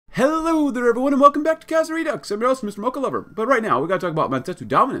Hello there everyone and welcome back to Kaiserredux. I'm your host, Mr. Mocha Lover. But right now, we gotta talk about Mantetsu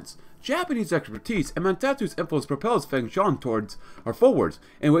dominance, Japanese expertise, and Mantetsu's influence propels Fengtian towards or forwards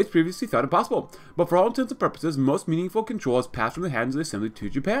in ways previously thought impossible. But for all intents and purposes, most meaningful control has passed from the hands of the assembly to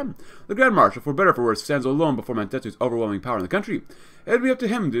Japan. The Grand Marshal, for better or for worse, stands alone before Mantetsu's overwhelming power in the country. It'd be up to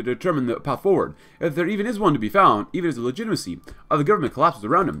him to determine the path forward, if there even is one to be found, even as the legitimacy of the government collapses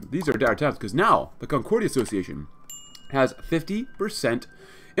around him. These are dire times because now, the Concordia Association has 50%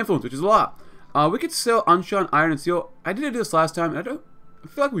 influence, which is a lot. We could sell Anshan, iron, and steel. I didn't do this last time. I feel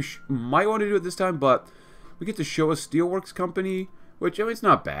like we might want to do it this time, but we get to show a steelworks company, which, I mean, it's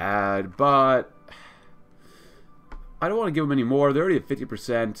not bad, but I don't want to give them any more. They're already at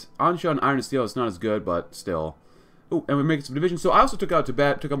 50%. Anshan, iron, and steel is not as good, but still. Oh, and we're making some divisions. So I also took out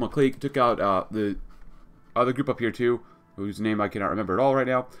Tibet, took out Malik, took out the other group up here too, whose name I cannot remember at all right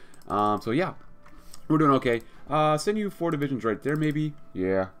now. So yeah, we're doing okay. Send you 4 divisions right there, maybe.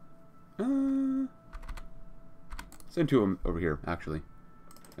 Yeah. Send 2 of them over here, actually.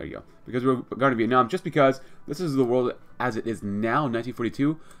 There you go. Because we're going to Vietnam, just because this is the world as it is now,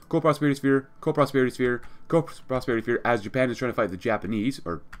 1942. Co-prosperity sphere, co-prosperity sphere, co-prosperity sphere, as Japan is trying to fight the Japanese.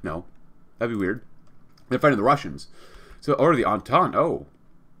 Or, no. That'd be weird. They're fighting the Russians. So, or the Entente. Oh.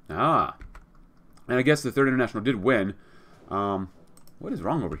 Ah. And I guess the Third International did win. What is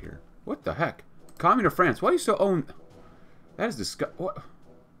wrong over here? What the heck? Commune of France. Why do you still own... That is disgusting. What?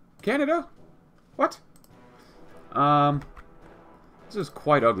 Canada? What? This is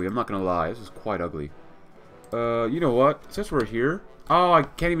quite ugly. I'm not gonna lie. This is quite ugly. You know what? Since we're here... Oh, I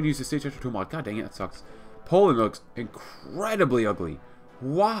can't even use the state gesture tool. God dang it, that sucks. Poland looks incredibly ugly.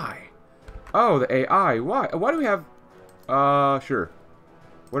 Why? Oh, the AI. Why? Why do we have... Sure.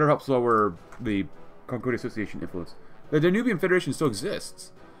 Whatever helps lower the Concordia Association influence. The Danubian Federation still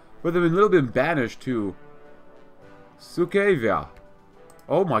exists. But they've been a little bit banished to Sukevia.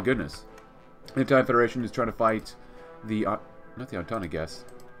 Oh my goodness. The Italian Federation is trying to fight the... not the Entente, I guess.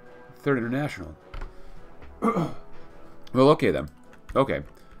 Third International. Well, okay then. Okay. And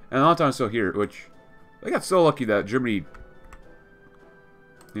the Entente is still here, which... I got so lucky that Germany...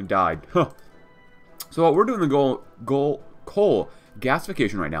 died. Huh. So we're doing the coal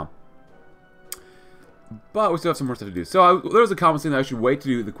gasification right now. But we still have some more stuff to do. So there was a comment saying that I should wait to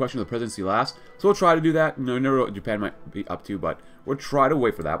do the question of the presidency last. So we'll try to do that. No, never know what Japan might be up to, but we'll try to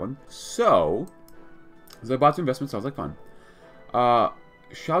wait for that one. So I bought some investments. Sounds like fun.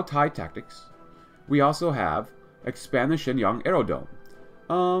 Shao Tai Tactics. We also have expand the Shenyang Aerodome.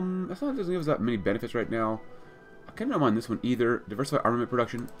 That's not doesn't give us that many benefits right now. I kind of don't mind this one either. Diversify armament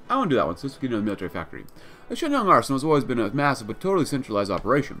production. I want to do that one, so let's get into the military factory. The Shenyang Arsenal has always been a massive but totally centralized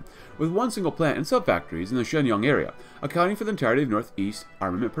operation, with one single plant and sub-factories in the Shenyang area, accounting for the entirety of Northeast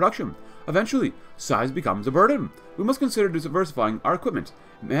armament production. Eventually, size becomes a burden. We must consider diversifying our equipment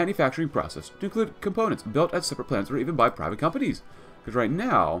manufacturing process to include components built at separate plants or even by private companies. Because right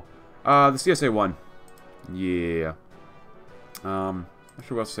now, the CSA won. Yeah. Not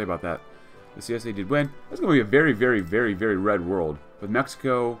sure what else to say about that. The CSA did win. It's going to be a very, very, very, very red world. With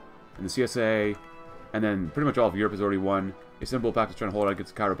Mexico and the CSA, and then pretty much all of Europe has already won. Istanbul Pact is trying to hold out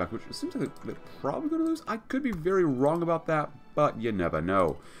against the Cairo Pact, which seems like they're probably going to lose. I could be very wrong about that, but you never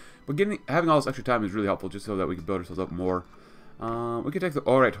know. But having all this extra time is really helpful, just so that we can build ourselves up more. We could take the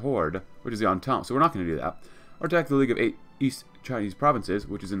Hoi4, which is the Entente, so we're not going to do that. Or attack the League of 8 East Chinese Provinces,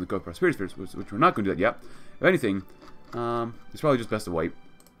 which is in the Co-Prosperity Spheres, which we're not going to do that yet. If anything, it's probably just best to wait.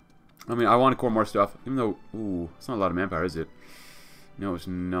 I mean, I want to core more stuff, even though, ooh, it's not a lot of manpower, is it? No, it's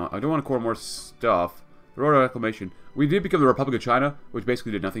not. I don't want to core more stuff. The Road of Acclamation. We did become the Republic of China, which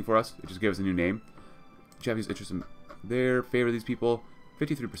basically did nothing for us. It just gave us a new name. Japanese interest in their favor of these people.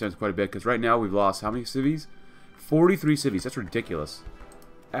 53% is quite a bit, because right now we've lost how many cities? 43 cities. That's ridiculous.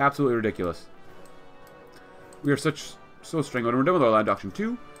 Absolutely ridiculous. We are so strangled. And we're done with our land auction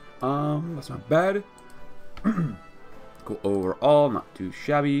too. That's not bad. Cool overall, not too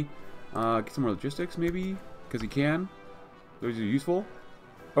shabby. Get some more logistics, maybe, because he can. Those are useful.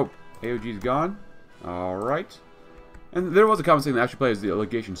 Oh, AOG's gone. Alright. And there was a comment saying that I should play as the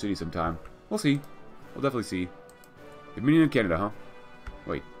legation city sometime. We'll see. We'll definitely see. Dominion of Canada, huh?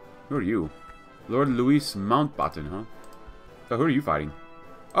 Wait, who are you? Lord Louis Mountbatten, huh? So who are you fighting?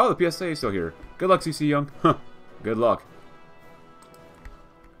 Oh, the PSA is still here. Good luck, CC Young. Huh. Good luck.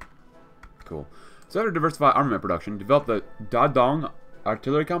 Cool. So after diversify armament production, develop the Dadong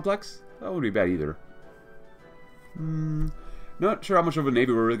artillery complex. That wouldn't be bad either. Not sure how much of a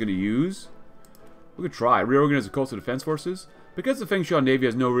navy we're really going to use. We could try. Reorganize the coastal defense forces. Because the Fengtian Navy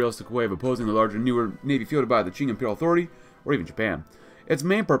has no realistic way of opposing the larger, newer navy fielded by the Qing Imperial Authority, or even Japan. Its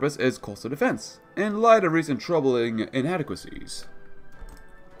main purpose is coastal defense, in light of recent troubling inadequacies.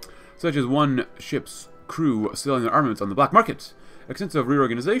 such as one ship's crew selling their armaments on the black market. Extensive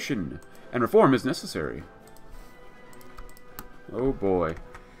reorganization and reform is necessary. Oh boy.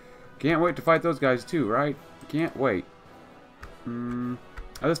 Can't wait to fight those guys too, right? Can't wait.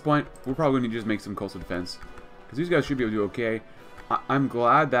 At this point, we're probably going to just make some coastal defense. Because these guys should be able to do okay. I'm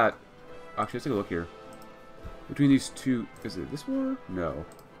glad that... Actually, let's take a look here. Between these two... Is it this war? No.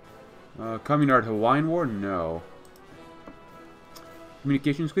 Communard Hawaiian War? No.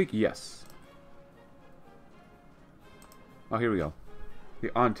 Communications clique? Yes. Oh, here we go.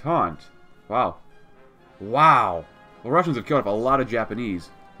 The Entente. Wow. Wow. The Russians have killed off a lot of Japanese.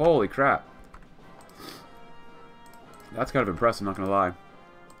 Holy crap. That's kind of impressive, not gonna lie.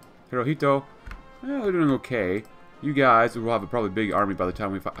 Hirohito, they're doing okay. You guys will have a probably big army by the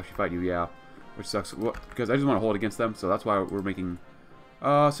time we actually fight you, yeah. Which sucks, because I just want to hold against them, so that's why we're making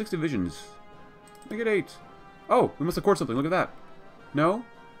 6 divisions. Make it 8. Oh, we must have cored something, look at that. No?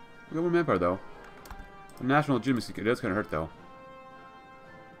 We got 1 manpower, though. The national legitimacy, it does kind of hurt, though.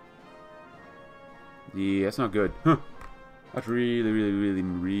 Yeah, that's not good. Huh. That's really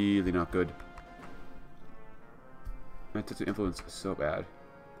not good. My to influence is so bad.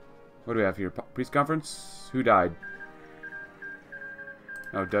 What do we have here? Peace conference? Who died?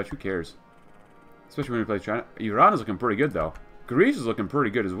 Oh, Dutch. Who cares? Especially when we play China. Iran is looking pretty good, though. Greece is looking pretty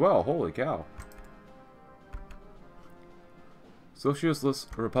good as well. Holy cow. Socialist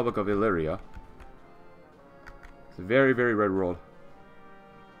Republic of Illyria. It's a very, very red world.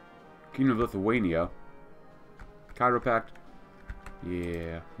 Kingdom of Lithuania. Cairo Pact.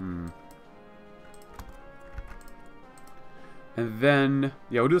 Yeah. And then,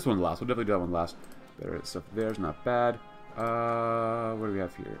 yeah, we'll do this one last. We'll definitely do that one last. There is stuff there's not bad. What do we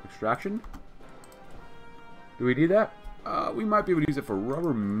have here? Extraction? Do we need that? We might be able to use it for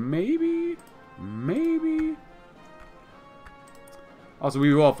rubber, maybe? Maybe? Also,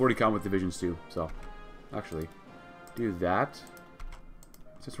 we will have 40 combat divisions too, so actually, do that.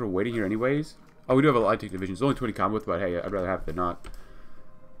 Since we're waiting here anyways. Oh, we do have a light tank division. It's only 20 combat, but hey, I'd rather have it than not.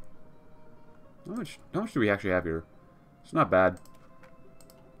 How much do we actually have here? It's not bad.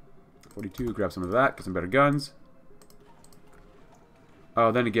 42, grab some of that, get some better guns.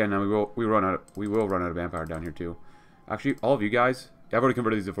 Oh, then again, now we will run out of manpower down here too. Actually, all of you guys, yeah, I've already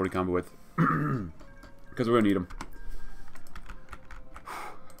converted these to 40 combo with. Because we're gonna need them.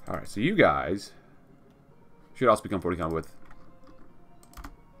 Alright, so you guys should also become 40 combo with.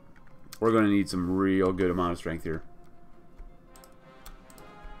 We're gonna need some real good amount of strength here.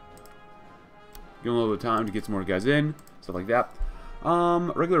 Give them a little bit of time to get some more guys in. Stuff like that.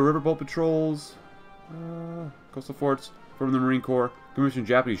 Regular riverboat patrols. Coastal forts from the Marine Corps. Commissioned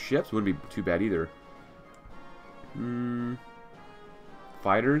Japanese ships wouldn't be too bad either.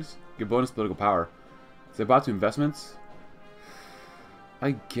 Fighters. Get bonus political power. Is they bought to investments?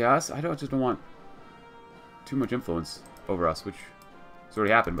 I guess. Just don't want too much influence over us, which has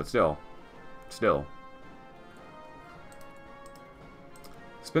already happened, but still. Still.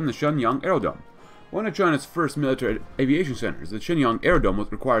 Spin the Shenyang Aerodrome. One of China's first military aviation centers, the Shenyang Aerodrome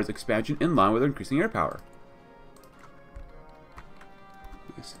requires expansion in line with increasing air power.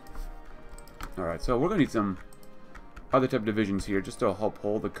 Nice. Alright, so we're going to need some other type of divisions here just to help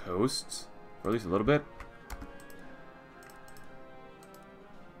hold the coasts, or at least a little bit.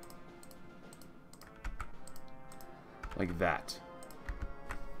 Like that.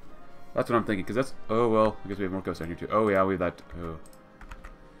 That's what I'm thinking, because that's... Oh, well, I guess we have more coast down here, too. Oh, yeah, we have that... Oh.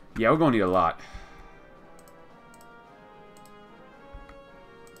 Yeah, we're going to need a lot.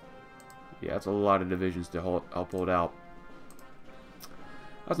 Yeah, that's a lot of divisions to help hold out.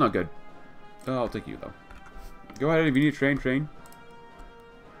 That's not good. Oh, I'll take you, though. Go ahead, if you need to train.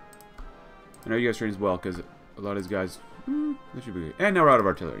 I know you guys train as well, because a lot of these guys... They should be good. And now we're out of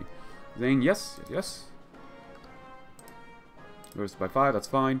artillery. Zing, yes. Goes by 5, that's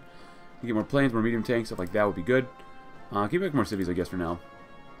fine. You get more planes, more medium tanks, stuff like that would be good. Keep making more cities, I guess, for now.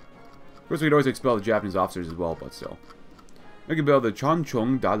 Of course, we could always expel the Japanese officers as well, but still. We could build the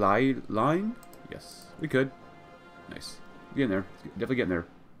Chonchong Dalai line. Yes, we could. Nice. Get in there. Definitely get in there.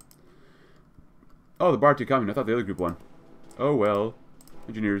 Oh, the Bar 2 coming. I thought the other group won. Oh, well.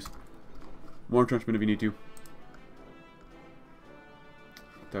 Engineers. More entrenchment if you need to.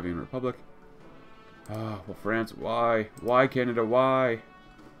 Italian Republic. Ah, well, France. Why? Why, Canada? Why?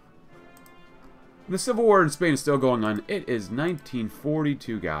 The Civil War in Spain is still going on. It is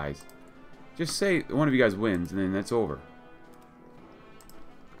 1942, guys. Just say one of you guys wins, and then that's over.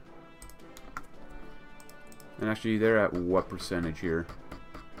 And actually, they're at what percentage here?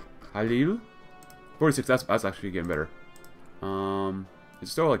 Halil? 46, that's actually getting better.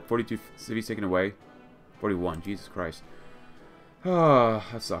 It's still like 42 cities taken away. 41, Jesus Christ. Oh,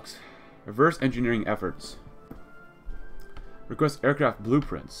 that sucks. Reverse engineering efforts. Request aircraft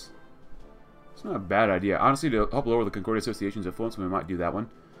blueprints. It's not a bad idea. Honestly, to help lower the Concordia Association's influence, we might do that one.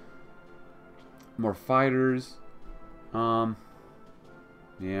 More fighters. Yeah,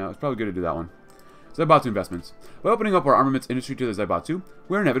 it's probably good to do that one. Zaibatsu investments. By opening up our armaments industry to the Zaibatsu,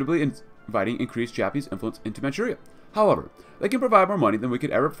 we're inevitably inviting increased Japanese influence into Manchuria. However, they can provide more money than we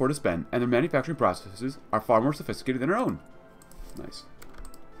could ever afford to spend, and their manufacturing processes are far more sophisticated than our own. Nice.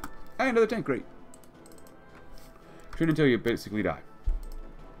 And another tank, great. Train until you basically die.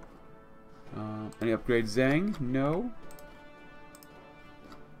 Any upgrades, Zhang? No.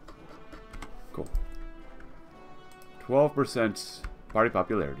 Cool. 12% party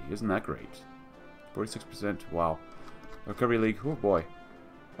popularity. Isn't that great? 46%. Wow. Recovery League. Oh boy.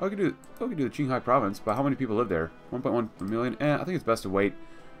 I could do the Qinghai province, but how many people live there? 1.1 million. I think it's best to wait.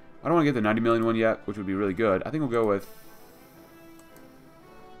 I don't want to get the 90 million one yet, which would be really good. I think we'll go with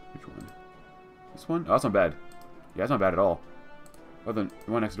which one? This one? Oh, that's not bad. Yeah, that's not bad at all. Oh, the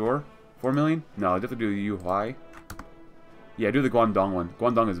one next door? 4 million? No, I definitely do the Yuhai. Yeah, do the Guangdong one.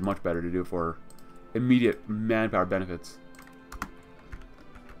 Guangdong is much better to do for immediate manpower benefits.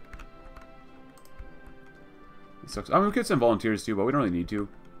 It sucks. I mean, we could send volunteers too, but we don't really need to.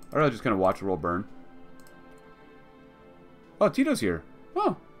 I'd rather just kind of watch the world burn. Oh, Tito's here.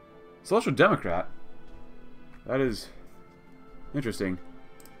 Oh, Social Democrat. That is interesting.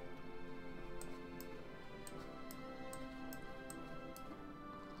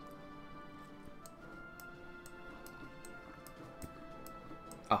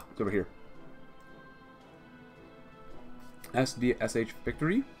 Ah, it's over here. SDSH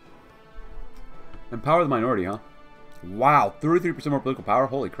victory. Empower the minority, huh? Wow, 33% more political power?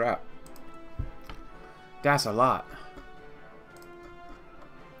 Holy crap. That's a lot.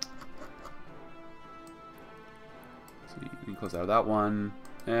 So you can close out of that one.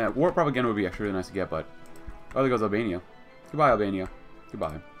 War propaganda would be actually really nice to get, but... Oh, there goes Albania. Goodbye, Albania.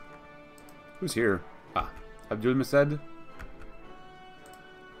 Goodbye. Who's here? Ah, Abdulmajid.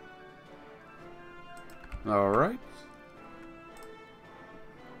 Alright.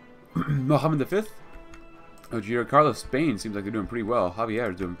 Mohammed V. Ogier Carlos, Spain seems like they're doing pretty well.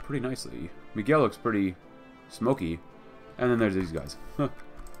 Javier is doing pretty nicely. Miguel looks pretty smoky. And then there's these guys. Huh.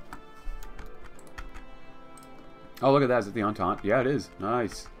 Oh, look at that. Is it the Entente? Yeah, it is.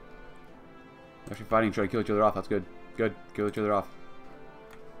 Nice. Actually fighting, try to kill each other off. That's good. Good. Kill each other off.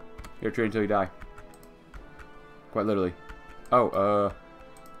 Here, trade until you die. Quite literally. Oh,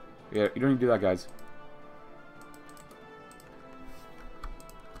 yeah, you don't need to do that, guys.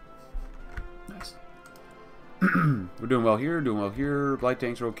 Nice. We're doing well here, Light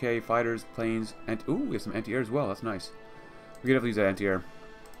tanks are okay, fighters, planes, and ooh, we have some anti-air as well. That's nice. We can definitely use that anti-air.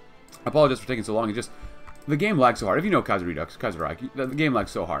 I apologize for taking so long. It's just the game lags so hard. If you know Kaiserredux, Kaiserreich, the game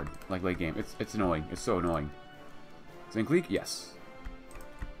lags so hard, like late game. It's annoying. It's so annoying. Zinc leak, yes.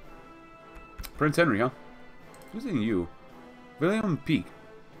 Prince Henry, huh? Who's in you? William Peak.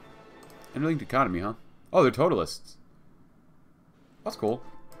 Interlinked economy, huh? Oh, they're totalists. That's cool.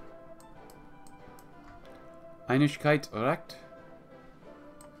 Einigkeit Recht.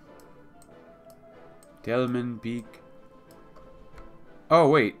 Delman Peak. Oh,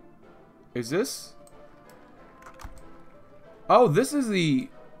 wait. Is this? Oh, this is the...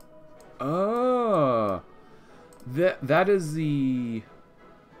 Oh. That is the...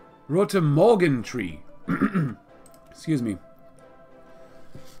 Rotemorgen tree. Excuse me.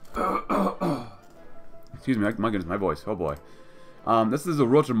 Excuse me, my goodness, my voice. Oh boy. This is a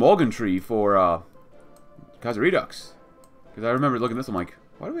Rotemorgen tree for Kaiserredux. Because I remember looking at this, I'm like,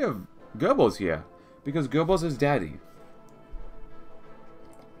 why do we have Goebbels here? Because Goebbels is daddy.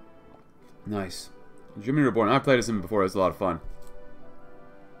 Nice. Jimmy Reborn. I've played as him before. It's a lot of fun.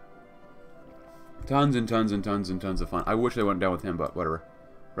 Tons and tons and tons and tons of fun. I wish they went down with him, but whatever.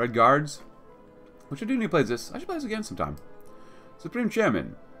 Red Guards. Which I do need to play this. I should play this again sometime. Supreme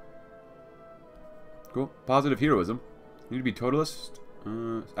Chairman. Cool. Positive heroism. You need to be totalist.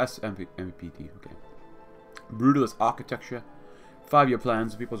 SMPT. Okay. Brutalist architecture. 5-year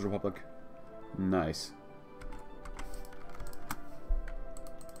plans. People's Republic. Nice.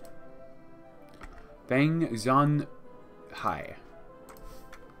 Fengtian High.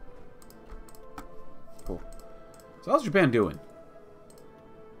 Cool. So how's Japan doing?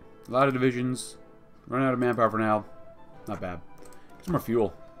 A lot of divisions. Running out of manpower for now. Not bad. Get some more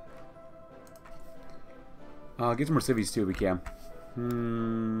fuel. Get some more civies too if we can.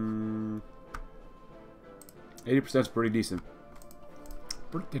 80% is pretty decent.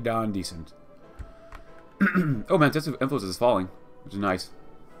 Pretty darn decent. Oh man, intensive influence is falling, which is nice.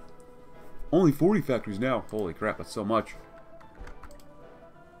 Only 40 factories now. Holy crap, that's so much.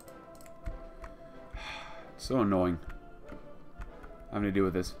 So annoying. Having to deal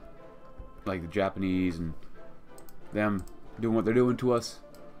with this. Like the Japanese and them doing what they're doing to us.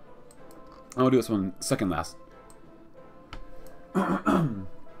 I'll do this one second last.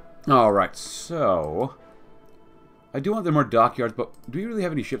 Alright, so I do want them more dockyards, but do we really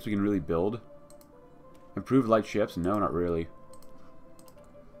have any ships we can really build? Improved light ships? No, not really.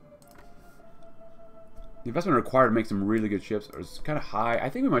 The investment required to make some really good ships is kind of high.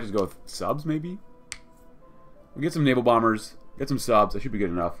 I think we might just go with subs, maybe. We'll get some naval bombers, get some subs. That should be good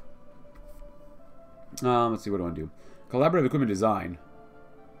enough. Let's see, what do I want to do? Collaborative equipment design.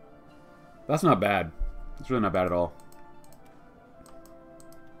 That's not bad. It's really not bad at all.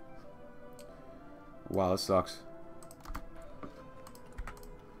 Wow, this sucks.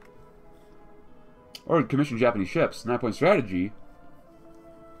 Or commission Japanese ships. 9-point strategy.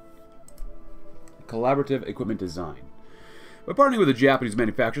 Collaborative equipment design. By partnering with the Japanese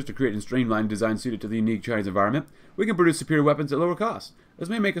manufacturers to create and streamline design suited to the unique Chinese environment, we can produce superior weapons at lower costs. This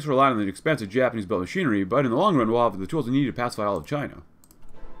may make us rely on the expensive Japanese-built machinery, but in the long run, we'll have the tools we need to pacify all of China.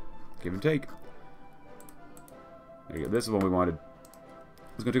 Give and take. There you go. This is what we wanted.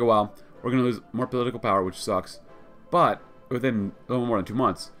 It's going to take a while. We're going to lose more political power, which sucks. But within a little more than 2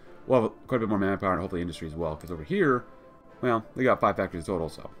 months, we'll have quite a bit more manpower and hopefully industry as well. Because over here, well, they got 5 factories total,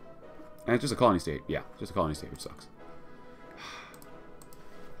 so. And it's just a colony state. Yeah, just a colony state, which sucks.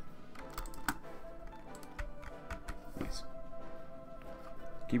 Nice.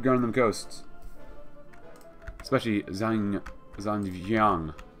 Keep guarding them coasts. Especially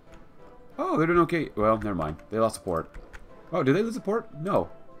Zhangjiang. Oh, they're doing okay. Well, never mind. They lost support. Oh, did they lose support? No.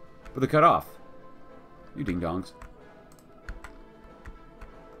 But they cut off. You ding-dongs.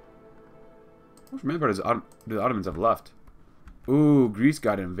 How much manpower do the Ottomans have left? Ooh, Greece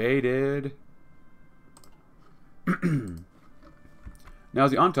got invaded. Now,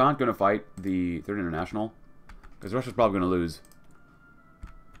 is the Entente going to fight the Third International? Because Russia's probably going to lose.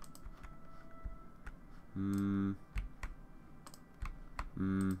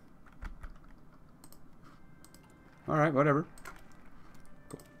 Alright, whatever.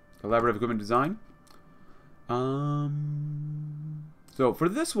 Cool. Collaborative equipment design. So, for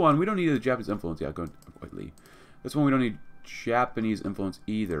this one, we don't need the Japanese influence. Yeah, quickly. This one, we don't need Japanese influence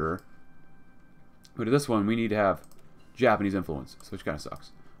either. But this one, we need to have Japanese influence, so which kind of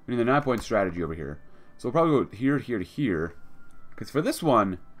sucks. We need the 9-point strategy over here. So we'll probably go here, here to here. Because for this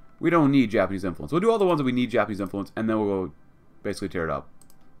one, we don't need Japanese influence. We'll do all the ones that we need Japanese influence, and then we'll go basically tear it up.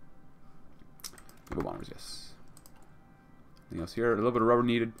 Naval bombers, yes. Anything else here? A little bit of rubber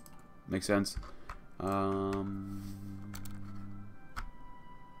needed. Makes sense. Maybe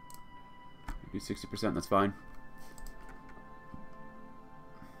 60%, that's fine.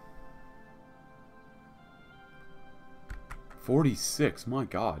 $46, my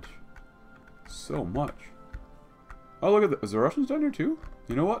god. So much. Oh, look at that. Is the Russians down here too?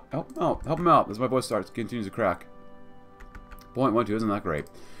 You know what? Help them out. Help them out. As my voice continues to crack. 0.12 isn't that great.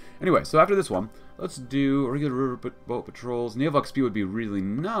 Anyway, so after this one, let's do regular river boat patrols. Naval XP would be really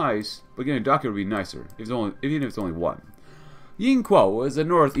nice, but getting a dockyard would be nicer, even if it's only one. Yingguo is the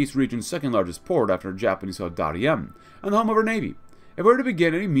northeast region's second largest port after Japanese held Darien, and the home of our navy. If we were to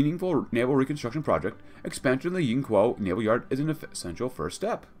begin any meaningful naval reconstruction project, expansion of the Yingguo Naval Yard is an essential first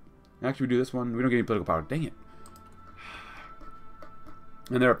step. Actually, we do this one. We don't get any political power. Dang it.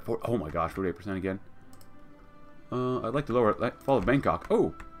 And they're at oh my gosh, 48% again. I'd like to lower it. Follow Bangkok.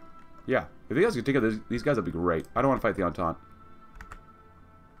 Oh, yeah. If you guys could take out these guys, that'd be great. I don't want to fight the Entente.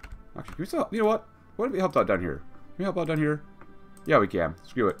 Actually, can we still? You know what? What if we help out down here? Can we help out down here? Yeah, we can.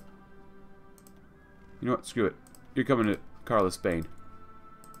 Screw it. You know what? Screw it. You're coming to Carlos, Spain.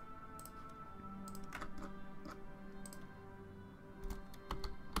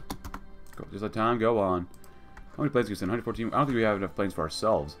 Go. Just let time go on. How many planes can we send? 114. I don't think we have enough planes for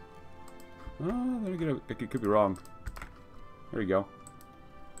ourselves. Oh, let me get a, it could be wrong. There you go.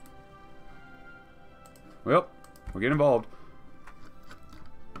 Well, we're getting involved.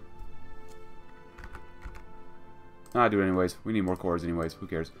 I'll do it anyways. We need more cores anyways. Who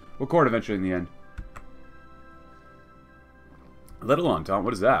cares? We'll core it eventually in the end. Little Entente.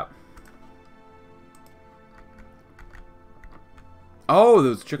 What is that? Oh,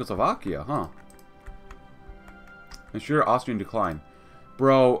 there's Czechoslovakia, huh? Ensure Austrian decline.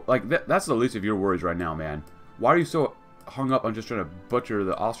 Bro, like, that's the least of your worries right now, man. Why are you so hung up on just trying to butcher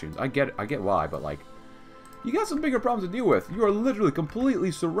the Austrians? I get why, but, like, you got some bigger problems to deal with. You are literally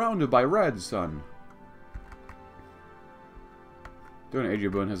completely surrounded by Reds, son. Doing an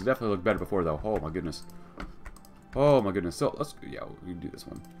Adriabun has definitely looked better before, though. Oh, my goodness. Oh, my goodness. So, let's, yeah, we can do this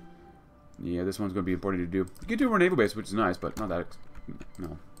one. Yeah, this one's going to be important to do. You can do more naval base, which is nice, but not that,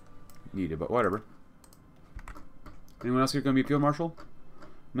 no, needed, but whatever. Anyone else here going to be a field marshal?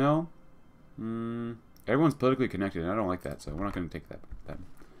 No? Everyone's politically connected, and I don't like that, so we're not going to take that.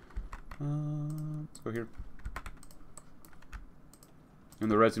 Let's go here. And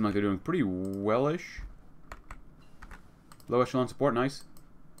the Reds seem like they're doing pretty well-ish. Low echelon support, nice.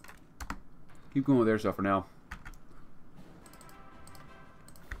 Keep going with their stuff for now.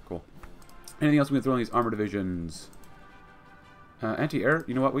 Cool. Anything else we can throw in these armor divisions? Anti-air?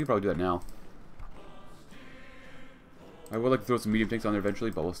 You know what? We can probably do that now. I would like to throw some medium tanks on there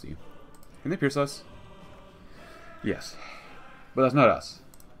eventually, but we'll see. Can they pierce us? Yes. But that's not us.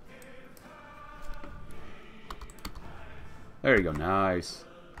 There you go. Nice.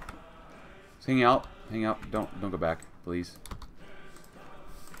 Just hang out. Hang out. Don't go back, please.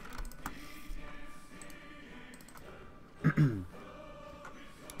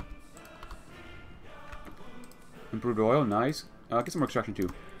 Improved oil. Nice. Get some more extraction too.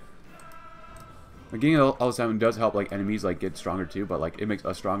 Like, getting all this time does help like enemies like get stronger too, but like it makes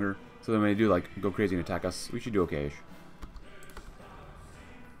us stronger. So then when they do like go crazy and attack us, we should do okay-ish.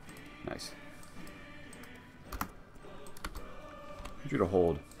 Nice. I should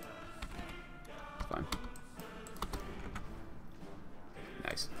hold. It's fine.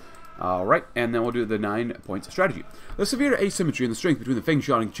 Nice. Alright, and then we'll do the 9 points strategy. The severe asymmetry in the strength between the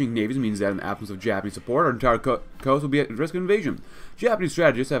Fengtian and Qing navies means that in the absence of Japanese support, our entire coast will be at risk of invasion. Japanese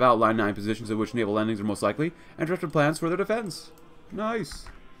strategists have outlined 9 positions at which naval landings are most likely, and drafted plans for their defense. Nice.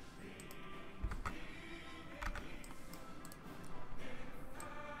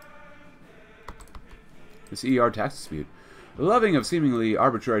 The CER tax dispute. The levying of seemingly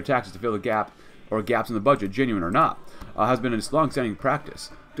arbitrary taxes to fill the gap, or gaps in the budget, genuine or not, has been a long-standing practice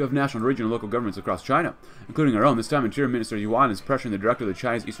to have national, regional, and local governments across China, including our own. This time, Interior Minister Yuan is pressuring the director of the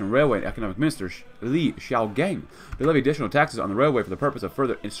Chinese Eastern Railway and Economic Minister Li Xiaogang to levy additional taxes on the railway for the purpose of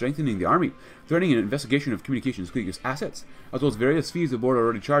further strengthening the army, threatening an investigation of communications clique's assets, as well as various fees the board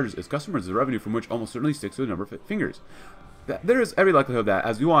already charges its customers, the revenue from which almost certainly sticks to a number of fingers. There is every likelihood that,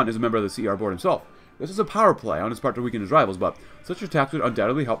 as Yuan is a member of the CR board himself, this is a power play on his part to weaken his rivals, but such a tax would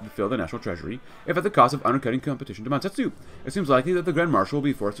undoubtedly help to fill the national treasury, if at the cost of undercutting competition to Mansetsu. It seems likely that the Grand Marshal will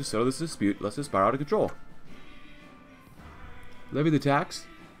be forced to settle this dispute, lest it spiral out of control. Levy the tax?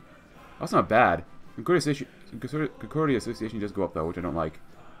 That's not bad. Concordia Association does go up, though, which I don't like.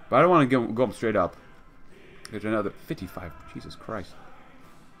 But I don't want to go up straight up. There's another 55. Jesus Christ.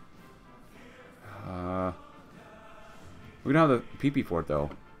 We don't have the PP for it, though.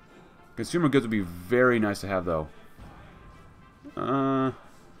 Consumer goods would be very nice to have, though.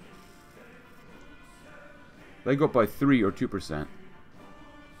 They go up by 3 or 2%. Well,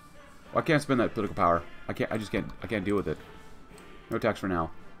 I can't spend that political power. I can't deal with it. No tax for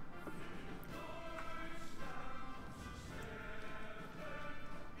now.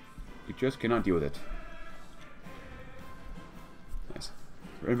 You just cannot deal with it. Nice.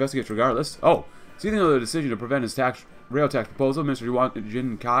 Investigates regardless. Oh, seizing the decision to prevent his rail tax proposal, Minister Yuan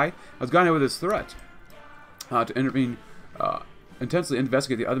Jin Kai has gone ahead with his threat to intervene, intensely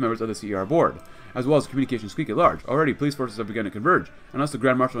investigate the other members of the CER board, as well as the communications clique at large. Already, police forces have begun to converge. Unless the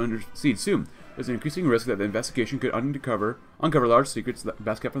Grand Marshal intercedes soon, there's an increasing risk that the investigation could uncover large secrets that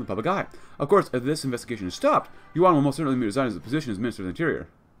best kept from the public eye. Of course, if this investigation is stopped, Yuan will most certainly resign his position as Minister of the Interior.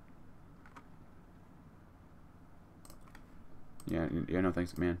 Yeah, no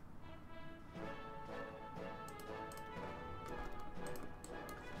thanks, man.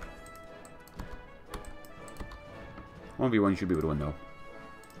 1v1 you should be able to win, though.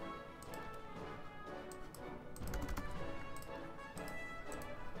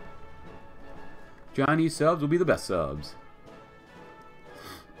 Chinese subs will be the best subs.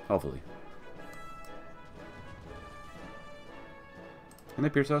 Hopefully. Can they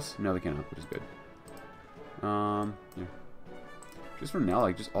pierce us? No, they cannot, which is good. Yeah. Just for now,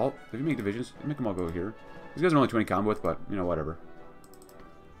 like, just all... If you make divisions, make them all go here. These guys are only 20 combo with, but, you know, whatever.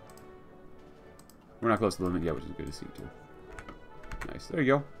 We're not close to the limit yet, which is good to see, too. Nice. There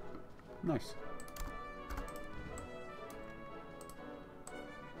you go. Nice.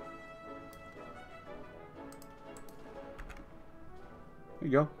 There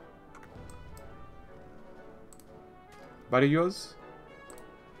you go. Barrios.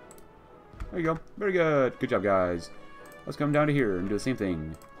 There you go. Very good. Good job, guys. Let's come down to here and do the same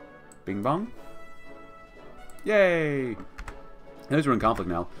thing. Bing bong. Yay! At least we're in conflict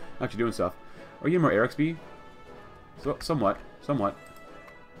now. Actually doing stuff. Are you getting more air XP? So, somewhat. Somewhat.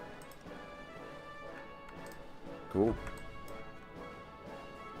 Cool.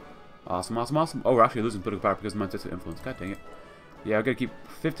 Awesome, awesome, awesome. Oh, we're actually losing political power because of Mansetsu influence. God dang it. Yeah, I've got to keep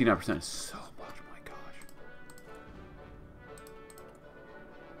 59%. So much, my gosh.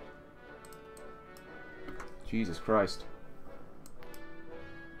 Jesus Christ.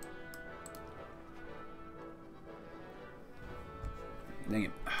 Dang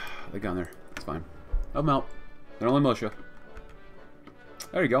it. They got in there. It's fine. Help them out. They're only militia.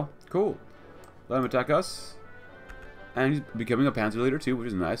 There you go. Cool. Let him attack us. And he's becoming a panzer leader too, which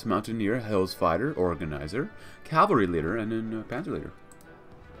is nice. Mountaineer, hills fighter, organizer, cavalry leader, and then panzer leader.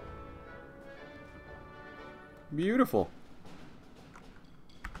 Beautiful.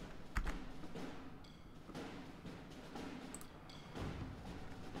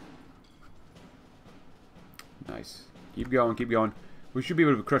 Nice. Keep going, keep going. We should be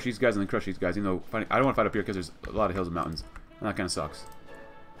able to crush these guys and then crush these guys. Even though I don't want to fight up here because there's a lot of hills and mountains. And that kind of sucks.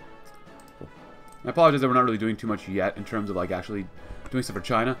 Cool. I apologize that we're not really doing too much yet in terms of like actually doing stuff for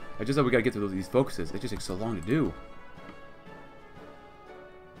China. It's just that we got to get to these focuses. It just takes so long to do.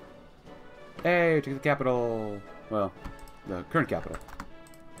 Hey, take the capital. Well, the current capital.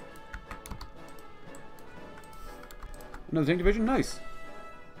 Another tank division? Nice.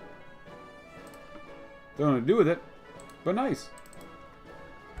 Don't know what to do with it, but nice.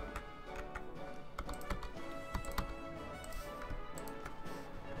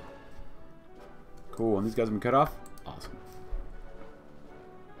 Cool, and these guys have been cut off? Awesome.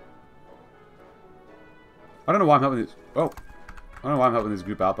 I don't know why I'm helping this. Oh. I don't know why I'm helping this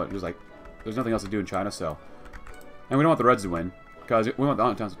group out, but it was like, there's nothing else to do in China, so. And we don't want the Reds to win, because we want the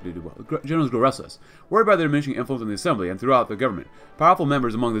Entente to do well. The generals grow restless, worried by their diminishing influence in the assembly and throughout the government. Powerful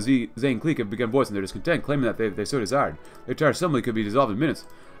members among the Zhang clique have begun voicing their discontent, claiming that they so desired, the entire assembly could be dissolved in minutes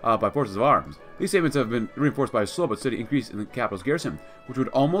by forces of arms. These statements have been reinforced by a slow but steady increase in the capital's garrison, which would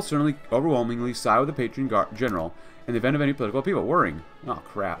almost certainly overwhelmingly side with the patron general in the event of any political upheaval. Worrying. Oh,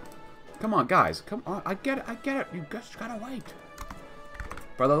 crap. Come on, guys. Come on. I get it. I get it. You just gotta wait.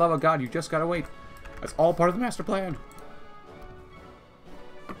 For the love of God, you just gotta wait. That's all part of the master plan.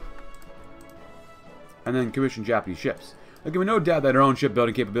 And then commission Japanese ships. There can be no doubt that our own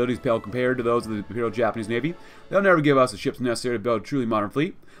shipbuilding capabilities pale compared to those of the Imperial Japanese Navy. They'll never give us the ships necessary to build a truly modern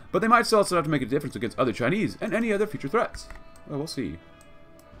fleet, but they might still set out to make a difference against other Chinese and any other future threats. Well, we'll see.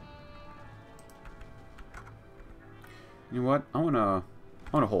 You know what? I wanna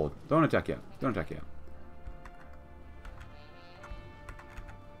hold. Don't attack yet. Don't attack yet.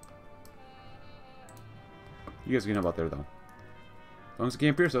 You guys can help out there, though. As long as they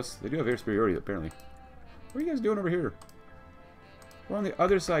can't pierce us. They do have air superiority, apparently. What are you guys doing over here? We're on the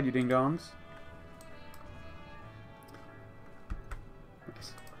other side, you ding-dongs.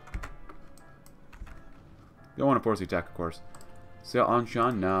 Nice. Don't want to force the attack, of course. Sail on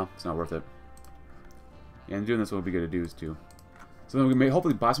Shan? No, it's not worth it. Yeah, and doing this would be good to do, too. So then we may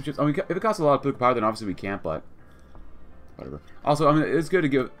hopefully buy some ships. I mean, if it costs a lot of political power, then obviously we can't, but whatever. Also, I mean, it's good to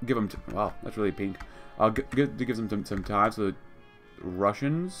give them... Wow, that's really pink. Good to give them some time. So the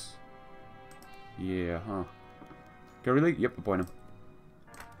Russians... Yeah, huh. Okay, really? Yep, appoint him.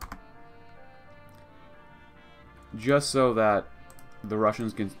 Just so that the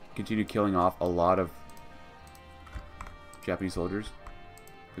Russians can continue killing off a lot of Japanese soldiers.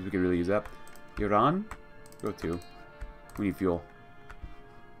 Because we could really use that. Iran? Go to. We need fuel.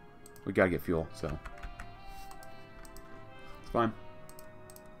 We gotta get fuel, so. It's fine.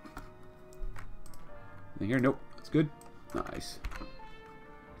 And here, nope. It's good. Nice.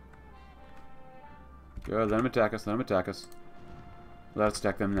 Good, let them attack us, let them attack us. Let us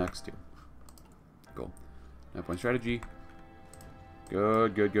attack them next, too. Cool. 9-point strategy.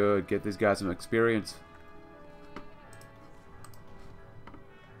 Good, good, good. Get these guys some experience.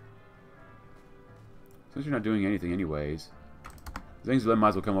 Since you're not doing anything anyways. Things might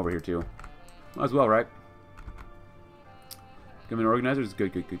as well come over here, too. Might as well, right? Government organizers.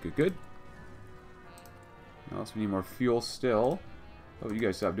 Good, good, good, good, good. Also, we need more fuel still. Oh, you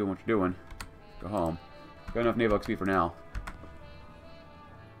guys stop doing what you're doing. Go home. Got enough naval XP for now.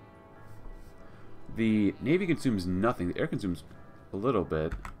 The Navy consumes nothing. The air consumes a little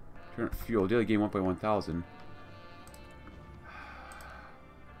bit. Current fuel. Daily gain 1.1 thousand.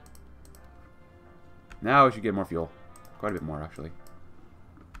 Now we should get more fuel. Quite a bit more, actually.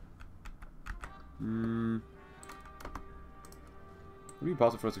 Would it be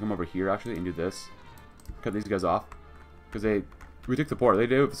possible for us to come over here, actually, and do this? Cut these guys off. Because we took the port. They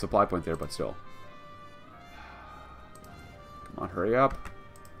do have a supply point there, but still. Come on, hurry up.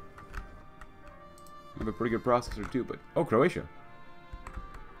 I have a pretty good processor too, but... Oh, Croatia.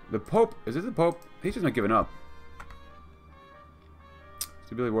 The Pope. Is it the Pope? He's just not giving up.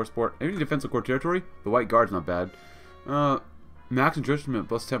 Stability war sport. Maybe defensive core territory? The White Guard's not bad. Max entrenchment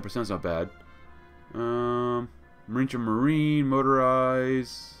plus 10% is not bad. Marine,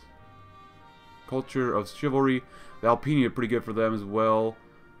 motorize. Culture of chivalry. The Alpini are pretty good for them as well.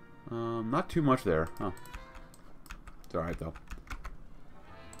 Not too much there. Huh. It's alright, though.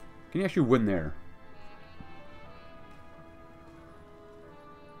 Can you actually win there?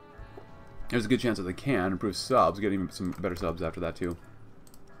 There's a good chance that they can improve subs, get even some better subs after that, too.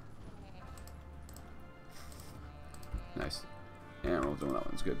 Nice. And we're doing that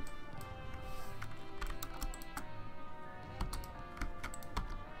one. It's good.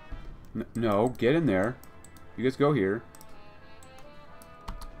 No, get in there. You guys go here.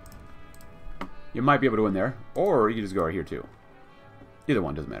 You might be able to win there. Or you can just go right here, too. Either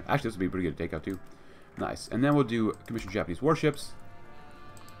one doesn't matter. Actually, this would be pretty good to take out, too. Nice. And then we'll do commission Japanese warships.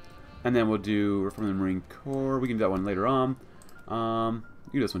 And then we'll do Reform the Marine Corps. We can do that one later on. You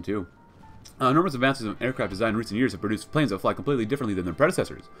do this one, too. Enormous advances in aircraft design in recent years have produced planes that fly completely differently than their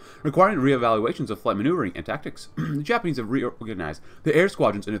predecessors, requiring reevaluations of flight maneuvering and tactics. The Japanese have reorganized the air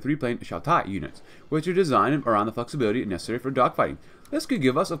squadrons into 3-plane Shoutai units, which are designed around the flexibility necessary for dogfighting. This could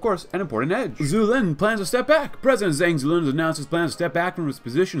give us, of course, an important edge. Zulin plans to step back. President Zhang Zulin has announced his plans to step back from his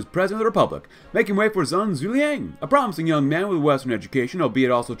position as President of the Republic, making way for his son Zuliang, a promising young man with a Western education,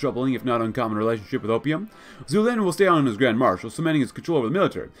 albeit also troubling if not uncommon relationship with opium. Zulin will stay on as Grand Marshal, cementing his control over the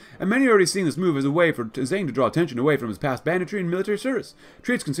military, and many are already seeing this move as a way for Zhang to draw attention away from his past banditry and military service,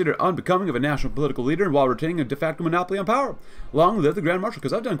 traits considered unbecoming of a national political leader while retaining a de facto monopoly on power. Long live the Grand Marshal,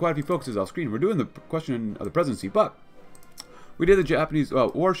 because I've done quite a few focuses off screen. We're doing the question of the presidency, but we did the Japanese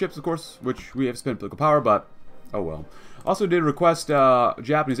warships, of course, which we have spent political power, but oh well. Also did request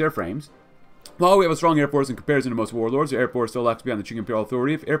Japanese airframes. While we have a strong Air Force in comparison to most warlords, the Air Force still lacks beyond the Qing Imperial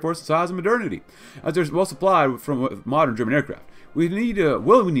authority of Air Force size and modernity, as they're well supplied from modern German aircraft. We need to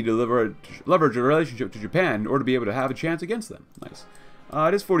leverage a relationship to Japan in order to be able to have a chance against them. Nice.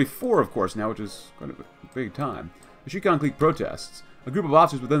 It is 44, of course, now, which is kind of a big time. The Shikon clique protests. A group of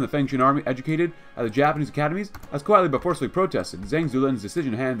officers within the Fengtian army, educated at the Japanese academies, has quietly but forcefully protested Zhang Zulin's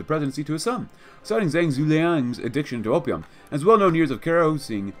decision to hand the presidency to his son, citing Zhang Zuliang's addiction to opium, and his well-known years of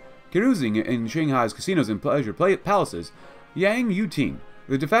carousing in Shanghai's casinos and pleasure palaces. Yang Yuting,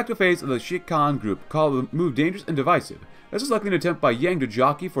 the de facto face of the Shikon group, called the move dangerous and divisive. This is likely an attempt by Yang to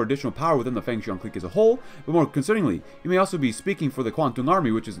jockey for additional power within the Fengtian clique as a whole, but more concerningly, he may also be speaking for the Kwantung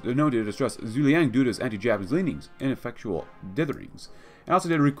army, which is known to distrust Zuliang due to his anti-Japanese leanings, ineffectual ditherings. I also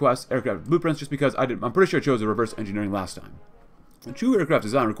did request aircraft blueprints just because I'm pretty sure I chose the reverse engineering last time. A true aircraft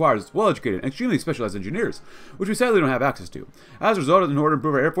design requires well-educated and extremely specialized engineers, which we sadly don't have access to. As a result, in order to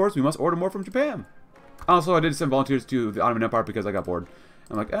improve our Air Force, we must order more from Japan. Also, I did send volunteers to the Ottoman Empire because I got bored.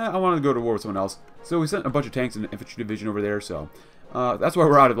 I'm like, I wanted to go to war with someone else. So we sent a bunch of tanks and infantry division over there, so that's why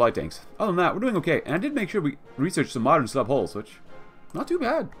we're out of light tanks. Other than that, we're doing okay. And I did make sure we researched some modern sub-hulls, which, not too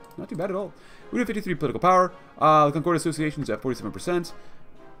bad. Not too bad at all. We do 53 political power. The Concord Association's at 47%.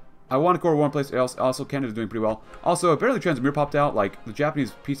 I want to core one place else. Also, Canada's doing pretty well. Also, apparently Transmere popped out. Like, the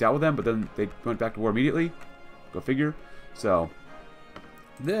Japanese peaced out with them, but then they went back to war immediately. Go figure. So,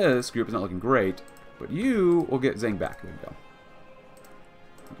 this group is not looking great. But you will get Zhang back. There you go.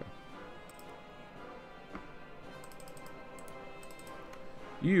 Okay.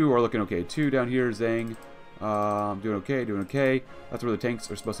 You are looking okay too down here, Zhang. Doing okay, doing okay. That's where the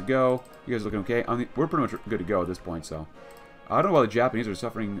tanks are supposed to go. You guys are looking okay. We're pretty much good to go at this point, so. I don't know why the Japanese are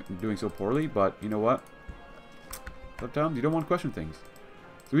suffering and doing so poorly, but you know what? Sometimes you don't want to question things.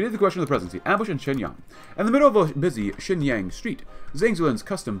 So we did the question of the presidency. Ambush in Shenyang. In the middle of a busy Shenyang street, Zhang Zulin's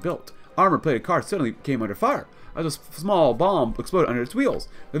custom-built, armor-plated car suddenly came under fire as a small bomb exploded under its wheels.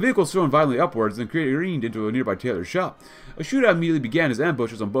 The vehicle was thrown violently upwards and careened into a nearby tailor's shop. A shootout immediately began as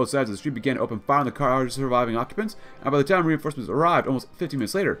ambushers on both sides of the street began to open fire on the car's surviving occupants, and by the time reinforcements arrived, almost 15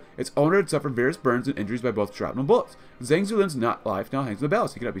 minutes later, its owner had suffered various burns and injuries by both shrapnel bullets. Zhang Zulin's life now hangs in the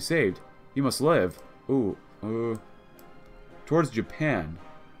balance. He cannot be saved. He must live. Ooh. Towards Japan.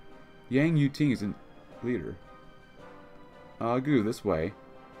 Yang Yuting is in leader. I'll go this way.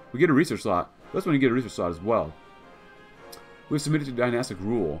 We get a research slot. This one you get a research slot as well. We've submitted to dynastic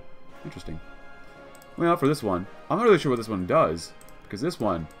rule. Interesting. Well, for this one, I'm not really sure what this one does. Because this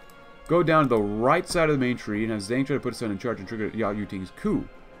one, go down to the right side of the main tree and have Zhang try to put his son in charge and trigger Yang Yuting's coup.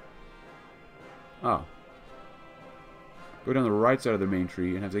 Oh. Go down the right side of the main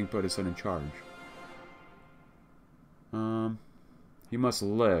tree and have Zhang put his son in charge. He must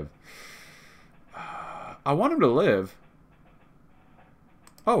live. I want him to live.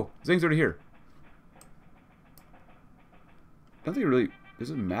 Oh, Zhang's already here. I don't think it really... Does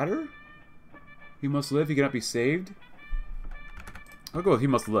it matter? He must live. He cannot be saved. I'll go with he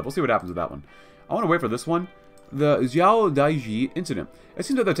must live. We'll see what happens with that one. I want to wait for this one. the Xiaodaiji incident. It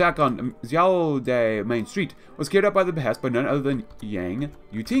seems that the attack on Xiaodai Main Street was carried out by the behest by none other than Yang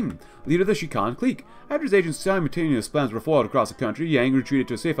Yuting, leader of the Shikan clique. After his agent's simultaneous plans were foiled across the country, Yang retreated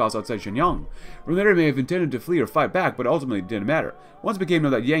to a safe house outside Shenyang. From there, he may have intended to flee or fight back, but ultimately didn't matter. Once it became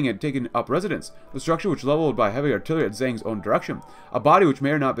known that Yang had taken up residence, the structure which leveled by heavy artillery at Zhang's own direction. A body which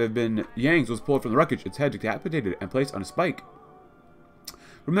may or not have been Yang's was pulled from the wreckage, its head decapitated, and placed on a spike.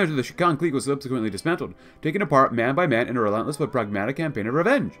 From there, the Shikan clique was subsequently dismantled, taken apart man by man in a relentless but pragmatic campaign of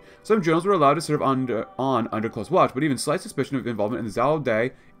revenge. Some journals were allowed to serve under close watch, but even slight suspicion of involvement in the Zhao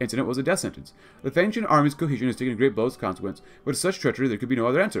Dai incident was a death sentence. The Fengtian army's cohesion has taken a great blow as a consequence, but to such treachery there could be no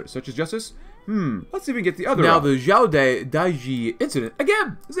other answer. Such as justice? Let's see if we can get the other Now, route. the Xiaodai Daiji incident.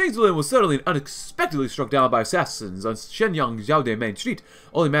 Again, Zhang Zuolin was suddenly and unexpectedly struck down by assassins on Shenyang Xiaodai Main Street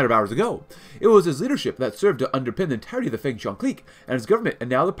only a matter of hours ago. It was his leadership that served to underpin the entirety of the Fengtian clique and his government, and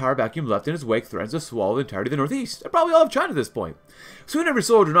now the power vacuum left in his wake threatens to swallow the entirety of the Northeast, and probably all of China at this point. Soon every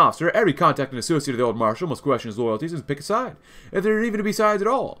soldier and officer, every contact and associate of the old marshal must question his loyalties and pick a side, if there are even to be sides at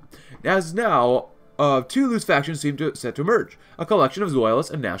all. As now, two loose factions seem set to emerge. A collection of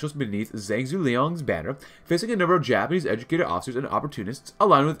loyalists and nationalists beneath Zhang Zuliang's banner, facing a number of Japanese educated officers and opportunists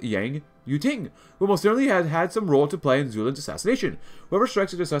aligned with Yang Yuting, who most certainly has had some role to play in Zulin's assassination. Whoever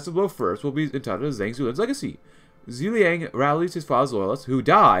strikes a decisive blow first will be entitled to Zhang Zulin's legacy. Zuliang rallies his father's loyalists, who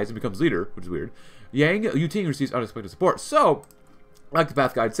dies and becomes leader, which is weird. Yang Yuting receives unexpected support. So, like the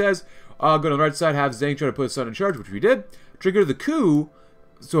path guide says, go on the right side, have Zhang try to put his son in charge, which we did. Trigger the coup,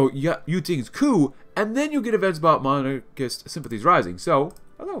 so Yuting's coup, and then you'll get events about monarchist sympathies rising. So,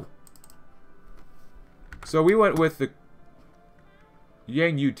 hello. So we went with the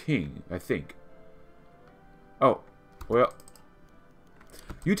Yang Yuting, I think. Oh, well.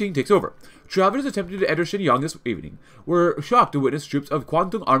 Yuting takes over. Travelers attempting to enter Shenyang this evening were shocked to witness troops of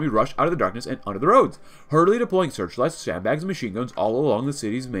Kwantung Army rush out of the darkness and onto the roads, hurriedly deploying searchlights, sandbags, and machine guns all along the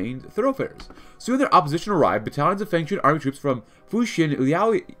city's main thoroughfares. Soon their opposition arrived, battalions of Fengtian Army troops from Fuxin,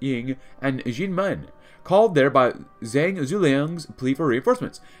 Liaoying, and Jinmen, called there by Zhang Zuliang's plea for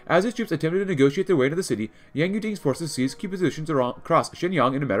reinforcements. As his troops attempted to negotiate their way into the city, Yang Yuting's forces seized key positions across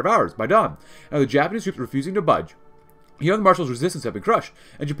Shenyang in a matter of hours, by dawn, and the Japanese troops refusing to budge. Young Marshal's resistance had been crushed,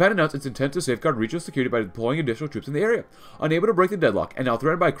 and Japan announced its intent to safeguard regional security by deploying additional troops in the area. Unable to break the deadlock, and now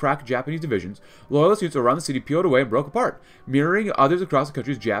threatened by crack Japanese divisions, loyalist units around the city peeled away and broke apart. Mirroring others across the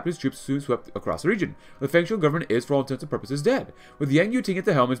country, Japanese troops soon swept across the region. The Fengtian government is, for all intents and purposes, dead. With Yang Yuting at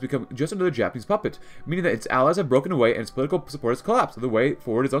the helm, it's become just another Japanese puppet, meaning that its allies have broken away and its political support has collapsed. The way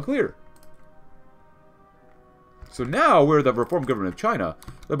forward is unclear. So now we're the reformed government of China,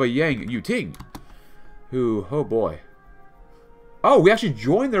 led by Yang Yuting, who, oh boy. Oh, we actually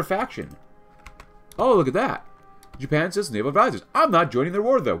joined their faction. Oh, look at that. Japan says naval advisors. I'm not joining their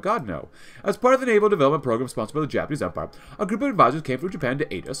war, though. God, no. As part of the naval development program sponsored by the Japanese Empire, a group of advisors came from Japan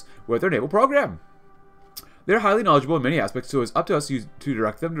to aid us with their naval program. They're highly knowledgeable in many aspects, so it's up to us to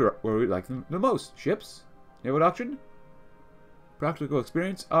direct them to where we like them the most. Ships? Naval doctrine? Practical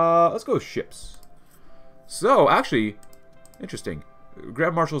experience? Let's go with ships. So, actually, interesting.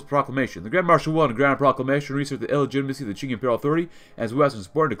 Grand Marshal's proclamation. The Grand Marshal will, in a grand proclamation, reassert the illegitimacy of the Qing Imperial Authority as Western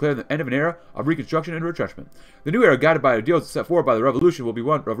support and declare the end of an era of reconstruction and retrenchment. The new era, guided by ideals set forward by the Revolution, will be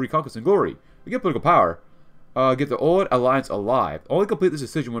one of reconquest and glory. We get political power. Get the old alliance alive. Only complete this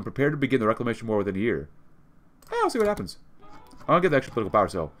decision when prepared to begin the Reclamation War within a year. I'll see what happens. I'll get the extra political power,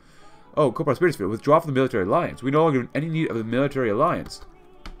 so. Oh, co-prosperity sphere. Withdraw from the military alliance. We no longer have any need of the military alliance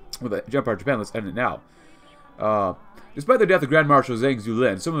with the Empire of Japan. Let's end it now. Despite the death of Grand Marshal Zhang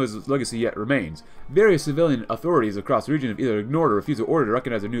Zuolin, some of his legacy yet remains. Various civilian authorities across the region have either ignored or refused to order to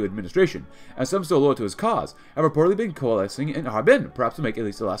recognize a new administration, and some still loyal to his cause have reportedly been coalescing in Harbin, perhaps to make at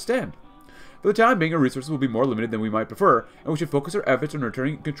least a last stand. For the time being, our resources will be more limited than we might prefer, and we should focus our efforts on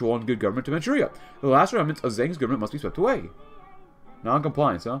returning control and good government to Manchuria. The last remnants of Zhang's government must be swept away.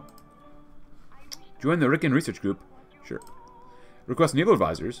 Non-compliance, huh? Join the Riken Research Group. Sure. Request naval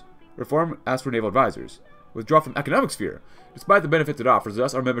advisors. Reform, ask for naval advisors. Withdraw from economic sphere. Despite the benefits it offers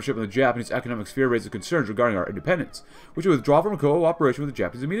us, our membership in the Japanese economic sphere raises concerns regarding our independence. We should withdraw from cooperation with the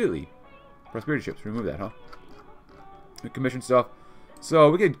Japanese immediately. Prosperity ships. Remove that, huh? The commission stuff.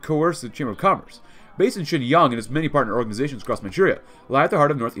 So, we can coerce the Chamber of Commerce. Based in Shenyang and its many partner organizations across Manchuria, lie at the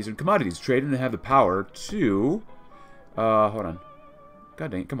heart of northeastern commodities, trade and have the power to... hold on.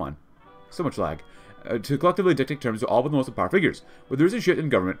 God dang it, come on. So much lag. To collectively dictate terms to all but the most power figures. With the recent shift in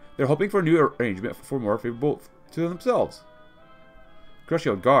government, they're hoping for a new arrangement for more favorable to themselves.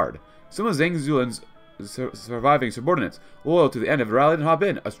 Crucial Guard. Some of Zhang Zuolin's surviving subordinates, loyal to the end, have rallied in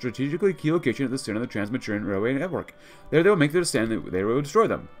Harbin, a strategically key location at the center of the Trans-Manchurian Railway network. There they will make their stand and they will destroy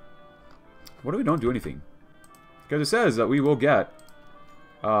them. What if we don't do anything? Because it says that we will get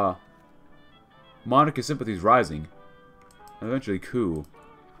monarchist sympathies rising. And eventually coup.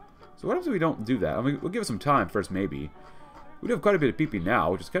 So what happens if we don't do that? I mean, we'll give it some time first, maybe. We do have quite a bit of PP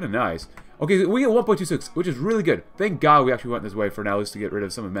now, which is kind of nice. Okay, we get 1.26, which is really good. Thank God we actually went this way for now, at least to get rid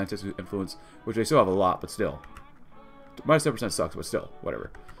of some of Manchester's influence, which they still have a lot, but still. Minus 10% sucks, but still,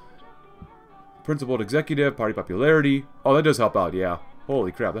 whatever. Principled executive, party popularity. Oh, that does help out, yeah.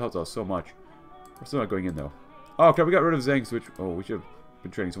 Holy crap, that helps out so much. We're still not going in, though. Oh, crap, we got rid of Zhang Switch. Oh, we should have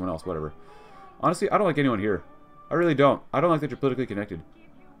been training someone else, whatever. Honestly, I don't like anyone here. I really don't. I don't like that you're politically connected.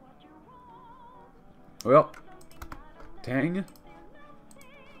 Well, Tang.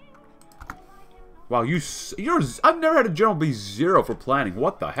 Wow, I've never had a general be 0 for planning.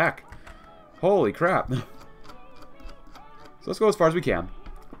 What the heck? Holy crap. So let's go as far as we can.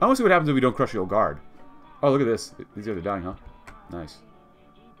 I want to see what happens if we don't crush the old guard. Oh, look at this. These guys are dying, huh? Nice.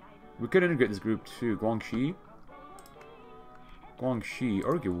 We could integrate this group to Guangxi. Guangxi.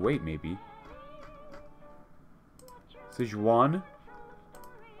 Or we could wait, maybe. Sichuan.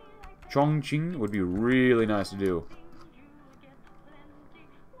 Chongqing would be really nice to do.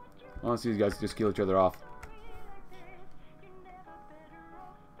 I want to see these guys just kill each other off.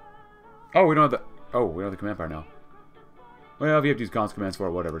 Oh, we don't have the... Oh, we don't have the command power now. Well, if you have to use cons commands for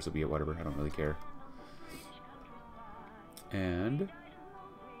it, whatever, so be it, whatever. I don't really care. And...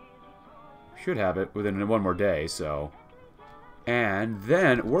 should have it within one more day, so... And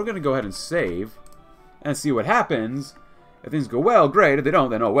then we're going to go ahead and save and see what happens. If things go well, great. If they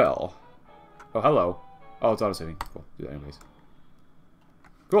don't, then oh well. Oh, hello. Oh, it's auto-saving. Cool. Do that anyways.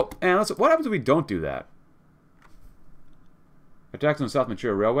 Cool. And what happens if we don't do that? Attacks on the South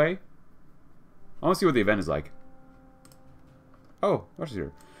Manchuria Railway. I want to see what the event is like. Oh, what's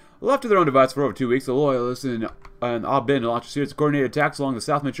here? Left to their own devices for over 2 weeks, the Loyalists and Bin launched a series of coordinated attacks along the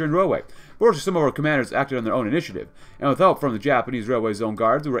South Manchurian Railway. Fortunately, some of our commanders acted on their own initiative, and with help from the Japanese Railway Zone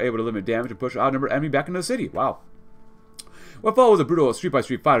Guards, we were able to limit damage and push outnumbered enemy back into the city. Wow. What followed was a brutal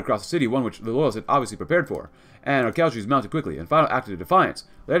street-by-street fight across the city, one which the Loyalists had obviously prepared for, and our casualties mounted quickly, and finally acted in defiance.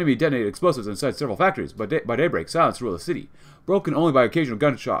 The enemy detonated explosives inside several factories, but by daybreak, silence ruled the city. Broken only by occasional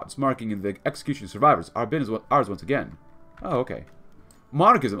gunshots, marking the execution of survivors, our bin is ours once again. Oh, okay.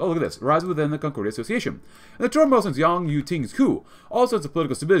 Monarchism. Oh, look at this. Rise within the Concordia Association. In the turmoil since Yang Yuting's coup, all sorts of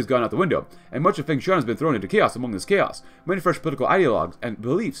political stability has gone out the window, and much of Fengtian has been thrown into chaos among this chaos. Many fresh political ideologues and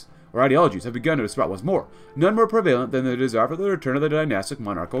beliefs, or ideologies, have begun to sprout once more, none more prevalent than the desire for the return of the dynastic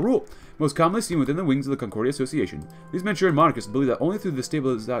monarchical rule, most commonly seen within the wings of the Concordia Association. These Manchurian monarchists believe that only through the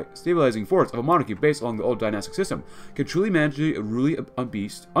stabilizing force of a monarchy based along the old dynastic system can truly manage the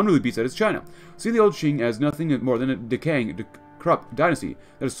unruly beast that is China. Seeing the old Qing as nothing more than a decaying, corrupt dynasty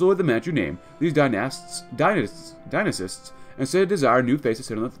that has solely the Manchu name, these dynastists instead desire new face to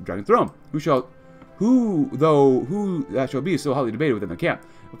sit on the dragon throne. Who that shall be is so hotly debated within the camp.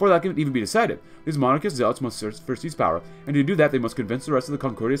 Before that can even be decided, these monarchist zealots must first seize power, and to do that they must convince the rest of the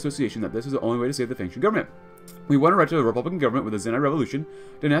Concordia Association that this is the only way to save the Fengtian government. We want to right to the Republican government with the Zenai Revolution.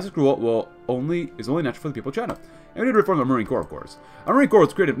 Dynastic rule is only natural for the people of China. And we need to reform the Marine Corps, of course. Our Marine Corps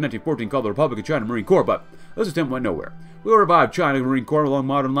was created in 1914 called the Republic of China Marine Corps, but this attempt went nowhere. We will revive China's Marine Corps along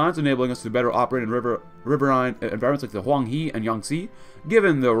modern lines, enabling us to better operate in riverine environments like the Huanghe and Yangtze.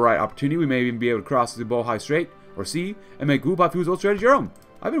 Given the right opportunity, we may even be able to cross the Bohai Strait, or Sea, and make Wu Baifu's old strategy our own.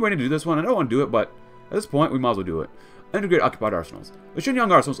 I've been waiting to do this one, and I don't want to do it, but at this point, we might as well do it. Integrate occupied arsenals. The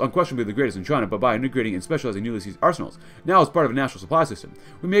Shenyang arsenal is unquestionably the greatest in China, but by integrating and specializing newly seized arsenals, now as part of a national supply system,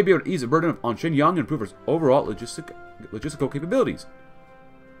 we may be able to ease the burden on Shenyang and improve its overall logistical capabilities.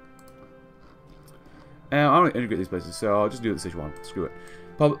 And I want to integrate these places, so I'll just do it the Sichuan. Screw it.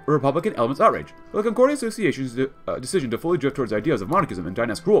 Republican elements outrage. The Concordia Association's decision to fully drift towards ideas of monarchism and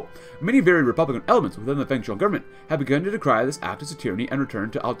dynastic rule, many very Republican elements within the Fengtian government have begun to decry this act as a tyranny and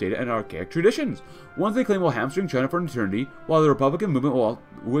return to outdated and archaic traditions. Ones they claim will hamstring China for eternity, while the Republican movement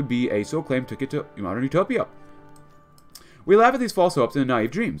would be a so-claimed ticket to modern utopia. We laugh at these false hopes and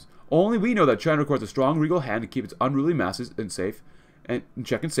naive dreams. Only we know that China requires a strong regal hand to keep its unruly masses in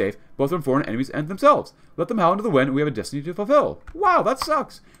check and safe, both from foreign enemies and themselves. Let them howl into the wind, we have a destiny to fulfill. Wow, that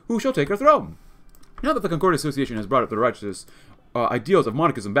sucks. Who shall take our throne? Now that the Concordia Association has brought up the righteous ideals of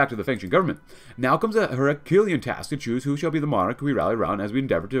monarchism back to the Fengtian government, now comes a Herculean task to choose who shall be the monarch we rally around as we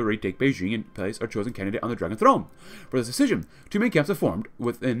endeavor to retake Beijing and place our chosen candidate on the dragon throne. For this decision, two main camps have formed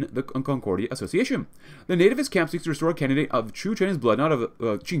within the Concordia Association. The nativist camp seeks to restore a candidate of true Chinese blood, not of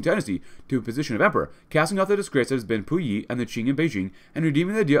the Qing dynasty, to a position of emperor, casting off the disgrace that has been Puyi and the Qing in Beijing, and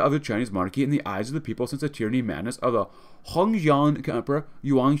redeeming the idea of the Chinese monarchy in the eyes of the people since the tyranny madness of the Hongjian Emperor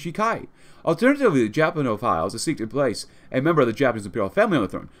Yuan Shikai. Alternatively, the Japanophiles seek to place a member of the Japanese imperial family on the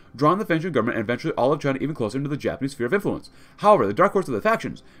throne, drawing the Fengtian government and eventually all of China even closer into the Japanese sphere of influence. However, the dark horse of the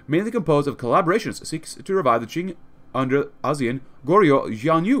factions, mainly composed of collaborationists, seeks to revive the Qing under ASEAN Goryeo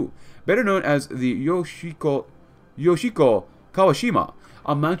Jianyu, better known as the Yoshiko Kawashima,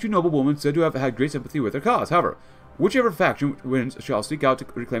 a Manchu noblewoman said to have had great sympathy with their cause. However, whichever faction wins shall seek out to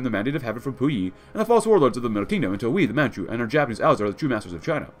reclaim the mandate of heaven from Puyi and the false warlords of the Middle Kingdom until we, the Manchu, and our Japanese allies are the true masters of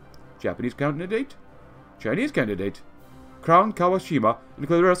China. Japanese candidate? Chinese candidate. Crown Kawashima and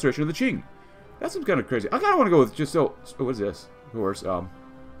declare the restoration of the Qing. That seems kind of crazy. I kind of want to go with just so... What is this? Of course, I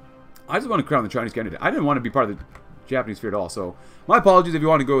just want to crown the Chinese candidate. I didn't want to be part of the Japanese sphere at all, so... My apologies if you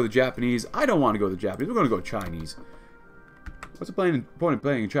want to go with the Japanese. I don't want to go with the Japanese. We're going to go Chinese. What's the point in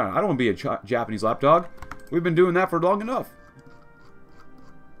playing in China? I don't want to be a Japanese lapdog. We've been doing that for long enough.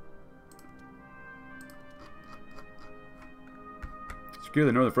 Secure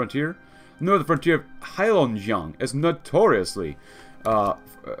the northern frontier. The northern frontier of Heilongjiang is notorious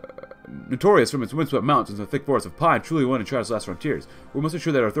from its windswept mountains and the thick forests of pine, truly one of China's last frontiers. We must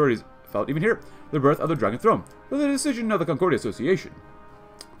ensure that our authorities felt even here the birth of the Dragon Throne, with the decision of the Concordia Association.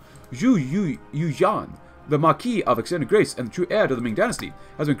 Zhu Yuzhan, the Marquis of Extended Grace and the true heir to the Ming Dynasty,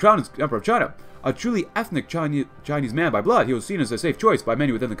 has been crowned as Emperor of China. A truly ethnic Chinese man by blood, he was seen as a safe choice by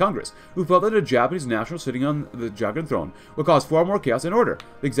many within the Congress, who felt that a Japanese national sitting on the Dragon Throne would cause far more chaos and order,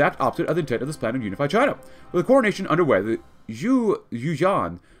 the exact opposite of the intent of this plan to unify China. With the coronation underway, the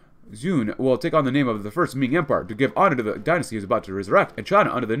Zun will take on the name of the first Ming Empire to give honor to the dynasty he is about to resurrect, and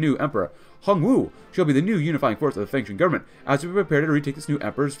China, under the new Emperor Hongwu, shall be the new unifying force of the Fengtian Government as we prepare to retake this new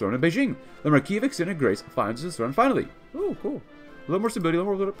Emperor's throne in Beijing. The Marquis of Extended Grace finds his throne finally. Ooh, cool. A little more stability, a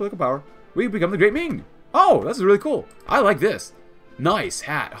little more political power. We become the Great Ming. Oh, this is really cool. I like this. Nice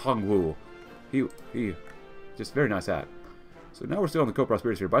hat, Hongwu. He, just very nice hat. So now we're still on the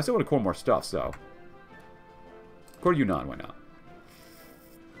co-prosperity sphere, but I still want to core more stuff, so. Core Yunnan, why not?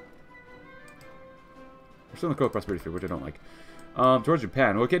 We're still in the co-prosperity sphere, which I don't like. Towards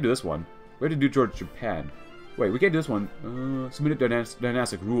Japan. Well, we can't do this one. We have to do towards Japan. Wait, we can't do this one. Submit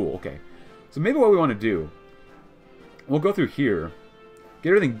dynastic rule. Okay. So maybe what we want to do, we'll go through here, get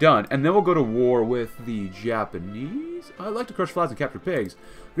everything done, and then we'll go to war with the Japanese. I'd like to crush flags and capture pigs.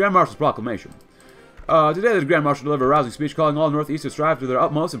 Grand Marshal's proclamation. Today, the Grand Marshal delivered a rousing speech calling all Northeast to strive to their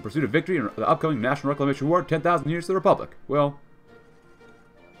utmost in pursuit of victory in the upcoming National Reclamation War, 10,000 years to the Republic. Well,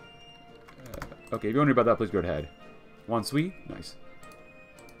 okay, if you want to read about that, please go ahead. Wansui? Nice.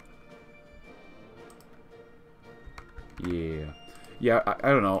 Yeah. Yeah, I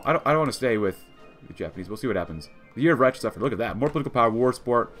don't know. I don't want to stay with the Japanese. We'll see what happens. The year of righteous effort. Look at that. More political power, war,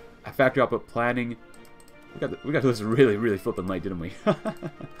 sport, factory output, planning. We got to this really, really flipping late, didn't we?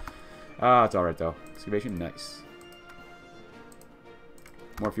 It's alright, though. Excavation, nice.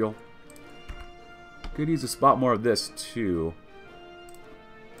 More fuel. Could use a spot more of this, too.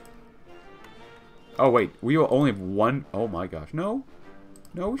 Oh, wait. We will only have one. Oh, my gosh. No.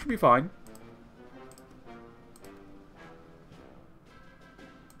 No, we should be fine.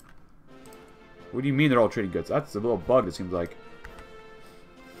 What do you mean they're all trading goods? That's a little bug, it seems like.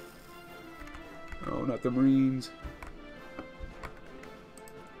 Oh, not the Marines.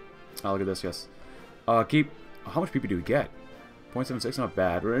 Oh, look at this, yes. Keep... How much PP do we get? 0.76, not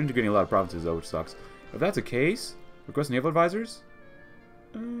bad. We're integrating a lot of provinces, though, which sucks. If that's the case, request naval advisors?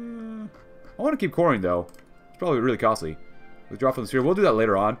 I want to keep coring, though. It's probably really costly. Withdraw from the sphere. We'll do that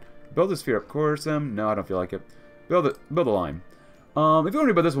later on. Build the sphere up. Course them. No, I don't feel like it. Build a line. If you want to read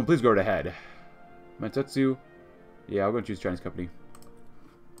about this one, please go right ahead. Mantetsu. Yeah, I'm going to choose Chinese company.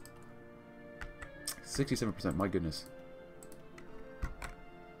 67%, my goodness.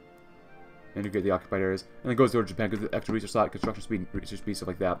 Integrate the occupied areas. And then goes towards Japan because the extra research slot, construction speed, research speed, stuff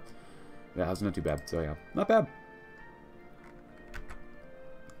like that. Yeah, that's not too bad. So, yeah. Not bad.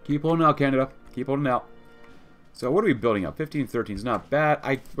 Keep holding out, Canada. Keep holding out. So, what are we building up? 15, 13 is not bad.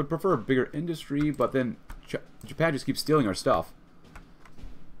 I would prefer a bigger industry, but then Japan just keeps stealing our stuff.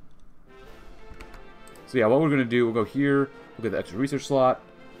 So, yeah, what we're going to do, we'll go here. We'll get the extra research slot.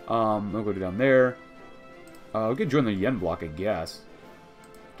 We'll go down there. We can join the yen block, I guess.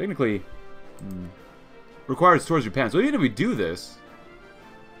 Technically, requires towards Japan. So even if we do this,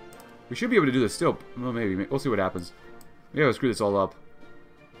 we should be able to do this still. Well, maybe. We'll see what happens. Maybe I'll screw this all up.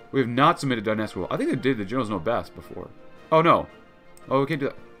 We have not submitted dynastic rule. I think they did the generals know best before. Oh, no. Oh, we can't do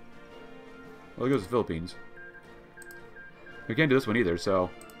that. Well, it goes to the Philippines. We can't do this one either, so...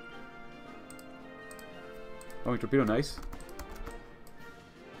 Oh, torpedo, nice.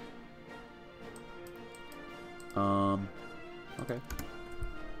 Okay.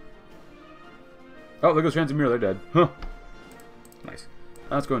 Oh, there goes Transamir, they're dead. Huh. Nice.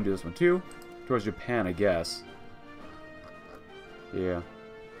 Let's go and do this one too. Towards Japan, I guess. Yeah.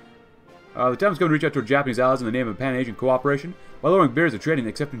 The time is coming to reach out to our Japanese allies in the name of Pan-Asian cooperation. By lowering barriers of trading and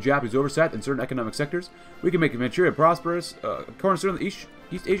accepting Japanese oversight in certain economic sectors, we can make Manchuria a prosperous cornerstone of the East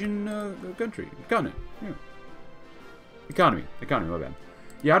Asian continent. Yeah. Economy, my bad.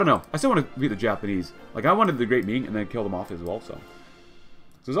 Yeah, I don't know. I still want to beat the Japanese. Like, I wanted the Great Ming and then kill them off as well, so.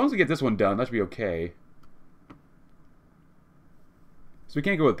 So as long as we get this one done, that should be okay. So we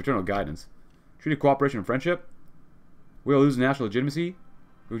can't go with paternal guidance. Treaty of cooperation and friendship. We'll lose national legitimacy.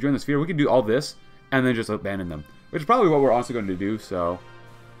 We join the sphere. We can do all this and then just abandon them. Which is probably what we're honestly going to do, so.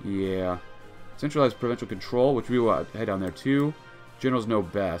 Yeah. Centralized provincial control, which we will head down there too. Generals know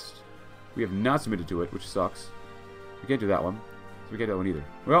best. We have not submitted to it, which sucks. We can't do that one. So we can't do that one either.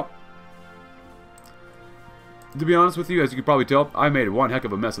 Well. To be honest with you, as you can probably tell, I made one heck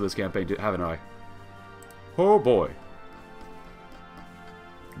of a mess of this campaign, haven't I? Oh boy.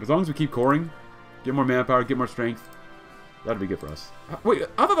 As long as we keep coring, get more manpower, get more strength, that'd be good for us. Wait,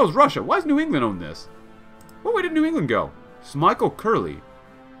 I thought that was Russia. Why does New England own this? What way did New England go? Smichael Curley.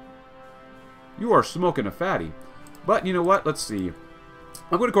 You are smoking a fatty. But you know what? Let's see.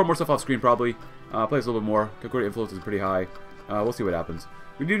 I'm going to record more stuff off screen probably. Play this a little bit more. Concordia influence is pretty high. We'll see what happens.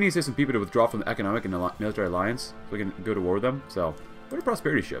 We do need to save some people to withdraw from the economic and military alliance so we can go to war with them. So, what are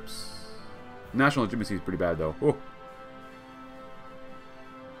prosperity ships? National legitimacy is pretty bad though. Oh.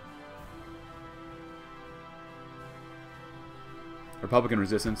 Republican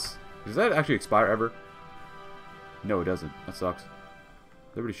resistance. Does that actually expire ever? No, it doesn't. That sucks.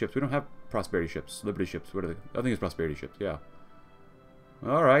 Liberty ships. We don't have prosperity ships. Liberty ships. What are they? I think it's prosperity ships. Yeah.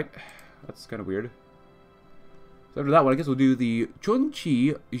 Alright. That's kind of weird. So after that one, I guess we'll do the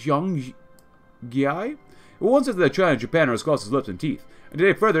Chunchi Zhangjiai. One says that China and Japan are as close as lips and teeth. And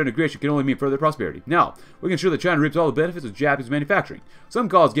today, further integration can only mean further prosperity. Now, we can ensure that China reaps all the benefits of Japanese manufacturing. Some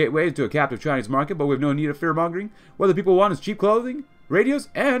call us gateways to a captive Chinese market, but we have no need of fear-mongering. What the people want is cheap clothing, radios,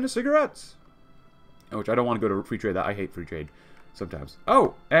 and cigarettes. Which I don't want to go to free trade. I hate free trade sometimes.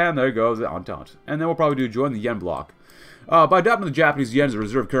 Oh, and there goes the Entente. And then we'll probably do join the yen bloc. By adopting the Japanese yen as a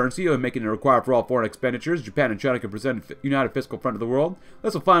reserve currency and making it required for all foreign expenditures, Japan and China can present a united fiscal front to the world.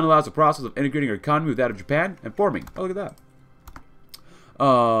 This will finalize the process of integrating our economy with that of Japan and forming, oh look at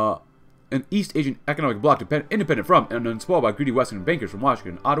that, an East Asian economic bloc independent from and unspoiled by greedy Western bankers from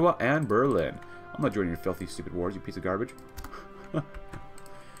Washington, Ottawa, and Berlin. I'm not joining your filthy, stupid wars, you piece of garbage.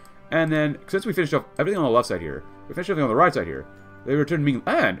 And then, since we finished off everything on the left side here, we finished everything on the right side here. They returned Ming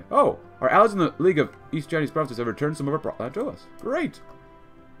land. Oh, our allies in the League of East Chinese Provinces have returned some of our land to us. Great.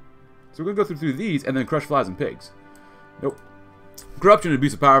 So we're going to go through these and then crush flies and pigs. Nope. Corruption and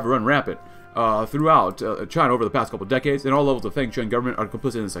abuse of power have run rampant throughout China over the past couple of decades, and all levels of Fengtian Government are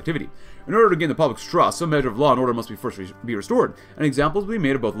complicit in this activity. In order to gain the public's trust, some measure of law and order must be first be restored, and examples will be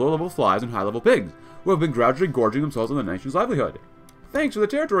made of both low-level flies and high-level pigs, who have been gradually gorging themselves on the nation's livelihood. Thanks for the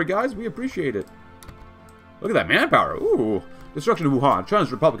territory, guys. We appreciate it. Look at that manpower. Ooh. Destruction of Wuhan, China's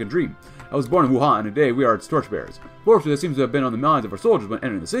Republican dream. I was born in Wuhan, and today we are its torchbearers. Fortunately, this seems to have been on the minds of our soldiers when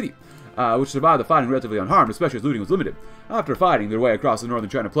entering the city, which survived the fighting relatively unharmed, especially as looting was limited. After fighting their way across the northern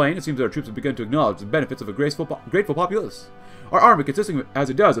China plain, it seems that our troops have begun to acknowledge the benefits of a grateful populace. Our army, consisting, as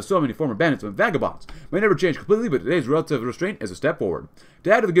it does, of so many former bandits and vagabonds, may never change completely, but today's relative restraint is a step forward.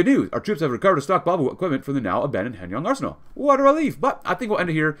 To add to the good news, our troops have recovered a stockpile of equipment from the now abandoned Hanyang arsenal. What a relief! But I think we'll end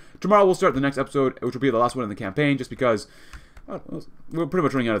it here. Tomorrow we'll start the next episode, which will be the last one in the campaign, just because we're pretty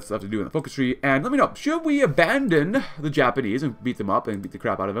much running out of stuff to do in the focus tree. And let me know, should we abandon the Japanese and beat them up and beat the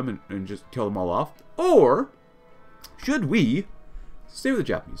crap out of them and just kill them all off? Or should we stay with the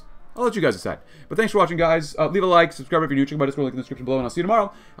Japanese? I'll let you guys decide. But thanks for watching, guys. Leave a like, subscribe if you're new. Check my Discord link in the description below, and I'll see you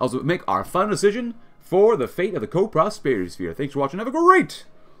tomorrow. I'll also make our final decision for the fate of the co-prosperity sphere. Thanks for watching. Have a great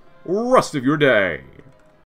rest of your day.